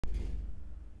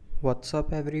What's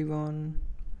up everyone,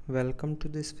 welcome to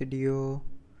this video.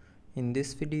 In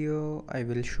this video I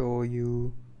will show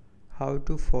you how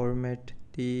to format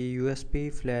the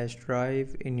USB flash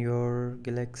drive in your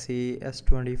Galaxy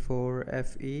S24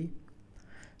 FE.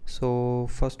 So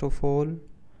first of all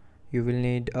you will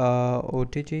need a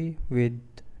OTG with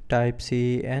type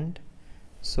C end.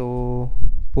 So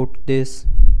put this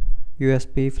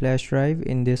USB flash drive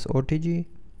in this OTG,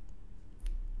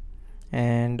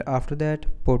 and after that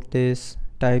put this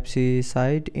type C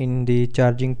side in the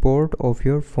charging port of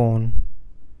your phone,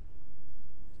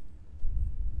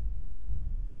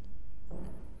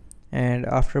 and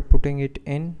after putting it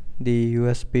in, the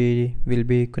USB will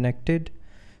be connected.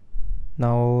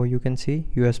 Now you can see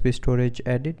USB storage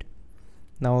added.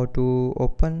 Now to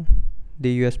open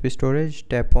the USB storage,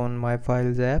 tap on My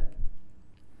Files app,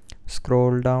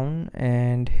 scroll down,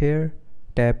 and here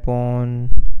tap on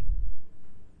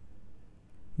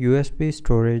USB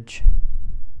storage.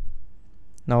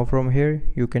 Now from here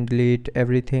you can delete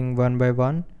everything one by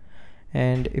one,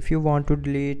 and if you want to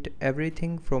delete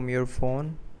everything from your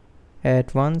phone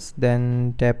at once,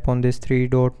 then tap on this three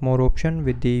dot more option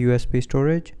with the USB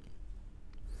storage,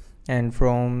 and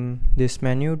from this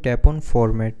menu tap on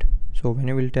format. So when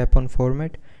you will tap on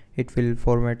format, it will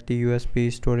format the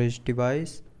USB storage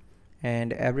device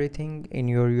and everything in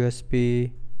your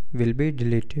USB will be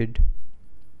deleted.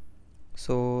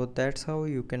 So that's how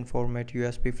you can format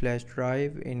USB flash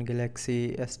drive in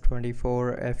Galaxy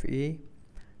S24 FE.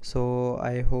 So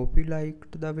I hope you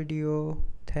liked the video.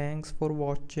 Thanks for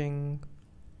watching.